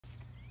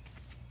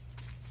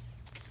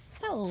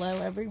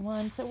Hello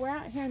everyone. So we're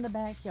out here in the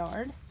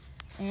backyard,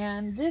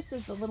 and this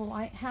is the little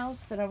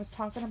lighthouse that I was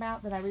talking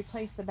about that I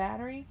replaced the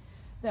battery,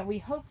 that we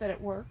hope that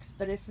it works,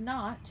 but if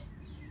not,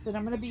 then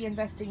I'm going to be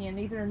investing in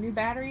either new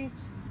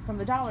batteries from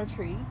the Dollar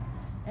Tree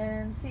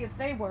and see if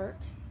they work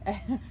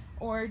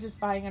or just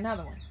buying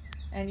another one.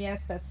 And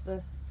yes, that's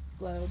the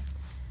globe.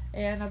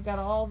 And I've got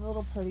all the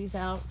little putties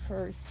out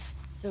for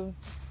the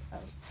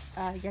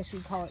I guess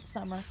you'd call it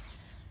summer.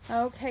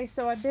 Okay,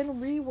 so I've been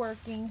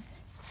reworking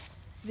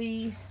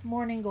the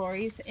Morning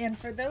Glories, and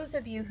for those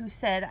of you who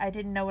said I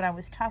didn't know what I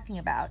was talking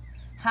about,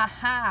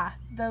 haha,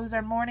 those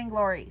are Morning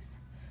Glories,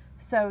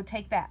 so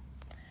take that.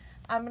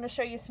 I'm going to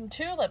show you some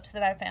tulips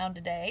that I found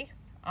today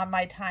on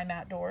my time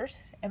outdoors,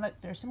 and look,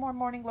 there's some more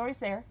Morning Glories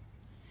there.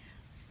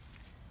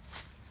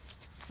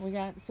 We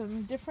got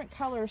some different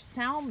color,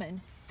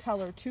 salmon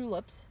color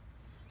tulips,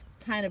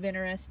 kind of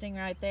interesting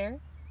right there,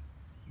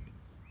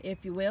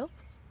 if you will.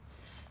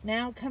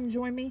 Now come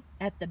join me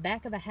at the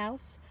back of the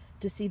house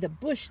to see the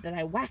bush that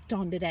I whacked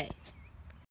on today.